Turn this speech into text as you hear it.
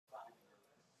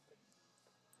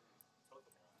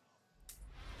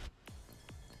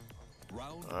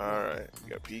Alright, we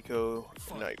got Pico,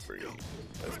 Nightbreed.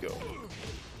 Let's go.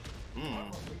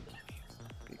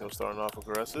 Pico starting off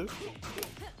aggressive.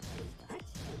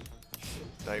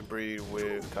 Nightbreed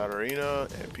with Katarina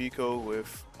and Pico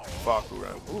with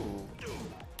Fakuran. Ooh.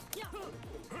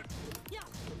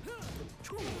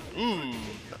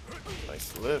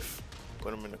 Nice lift.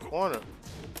 Put him in the corner.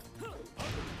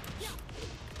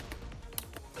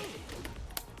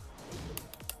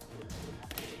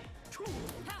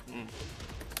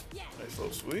 Nice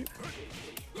little sweep.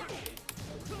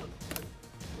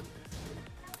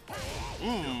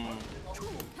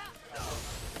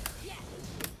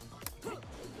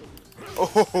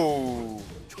 Oh.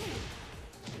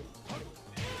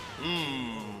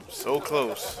 So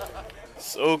close.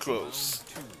 So close.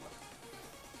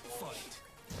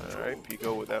 Alright,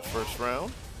 Pico with that first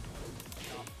round.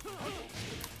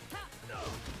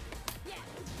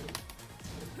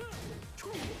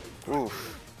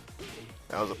 Oof.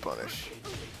 That was a punish.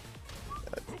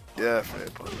 A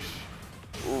definite punish.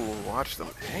 Ooh, watch them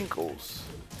ankles.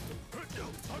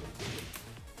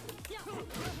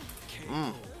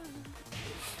 Round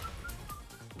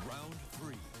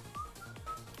 3.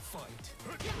 Fight.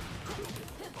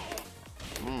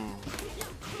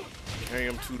 Carry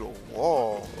him to the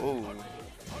wall. Ooh.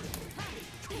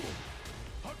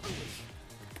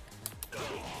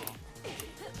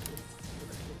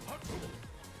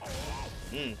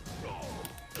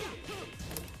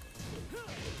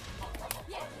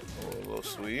 Oh, a little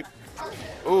sweep.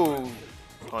 Ooh.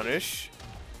 Punish.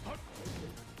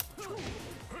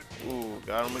 Ooh,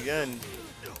 got him again.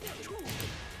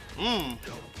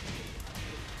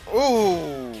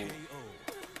 Ooh.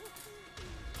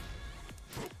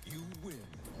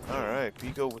 Alright,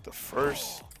 Pico with the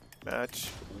first match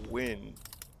win.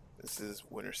 This is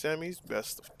winner semis,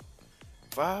 best of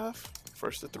 5,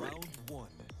 first of 3. Round 1.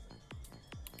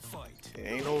 Fight. It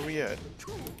ain't over yet.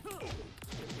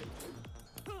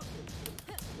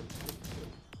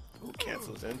 Ooh,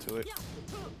 cancels into it.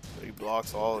 He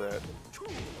blocks all that.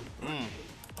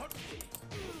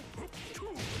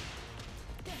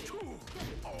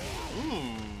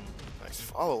 Nice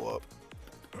follow up.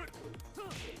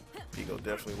 Pico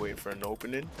definitely waiting for an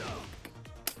opening.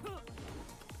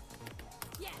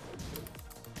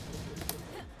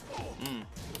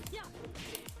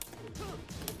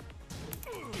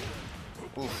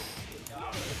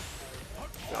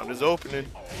 Found his opening.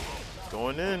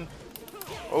 Going in.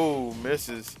 Oh,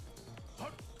 misses.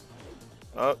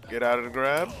 Up, get out of the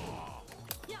grab.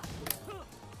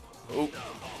 Oh.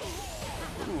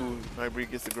 Ooh,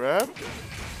 Nightbreed gets the grab.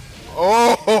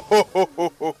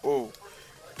 Oh!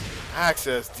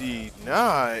 Access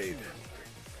denied.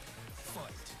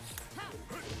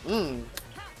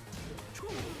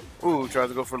 Ooh, tries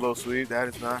to go for a little sweep. That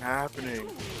is not happening.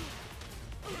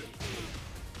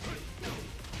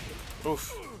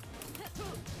 Oof.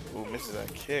 Ooh, misses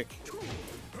that kick.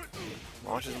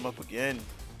 Launches him up again.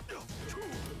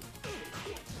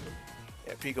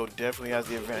 Yeah, Pico definitely has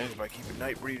the advantage by keeping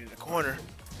Nightbreed in the corner.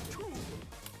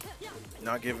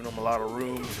 Not giving him a lot of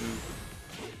room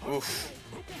to... Oof.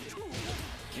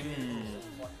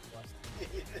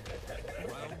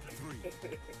 Round 3.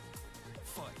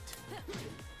 Fight.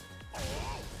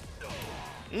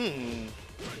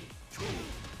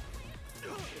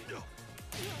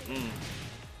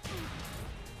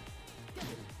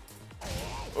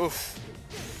 Oof.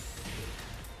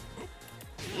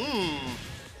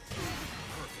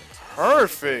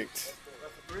 Perfect.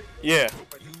 Yeah.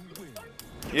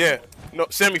 Yeah. No,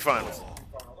 semifinals.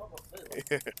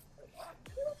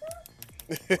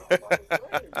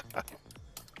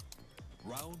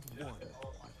 Round 1.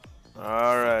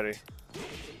 Alrighty.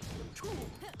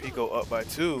 Pico up by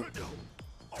 2.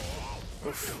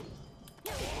 Oof.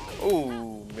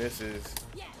 Ooh, misses.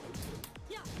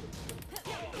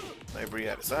 Nightbreed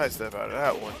had a sidestep out of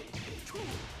that one.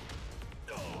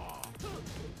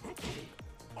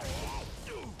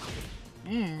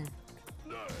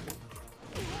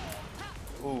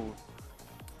 Ooh.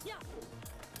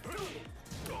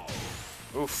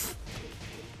 Oof.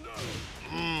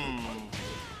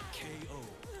 KO.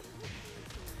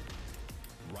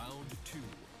 Round 2.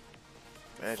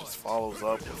 Man just follows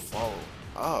up and follow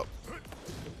up.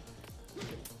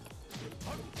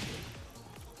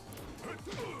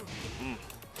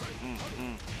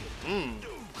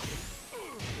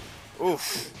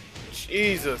 Oof.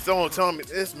 Jesus, don't tell me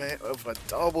this, man. Of a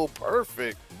double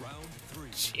perfect. Round 3.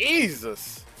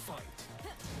 Jesus. Fight.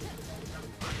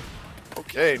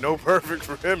 Okay, no perfect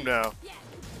for him now.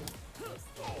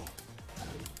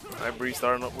 Nightbreed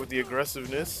starting up with the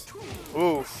aggressiveness.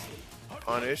 Oof.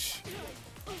 Punish.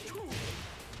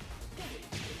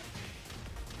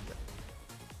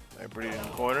 Nightbreed in the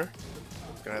corner.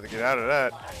 He's gonna have to get out of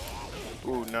that.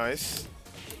 Ooh, nice.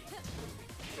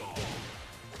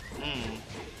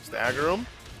 Stagger him.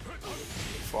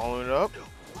 Following it up.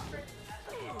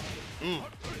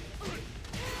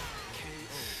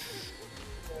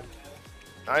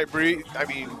 Nightbreed, I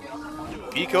mean,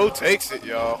 Pico takes it,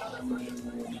 y'all.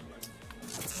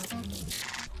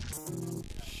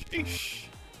 Sheesh.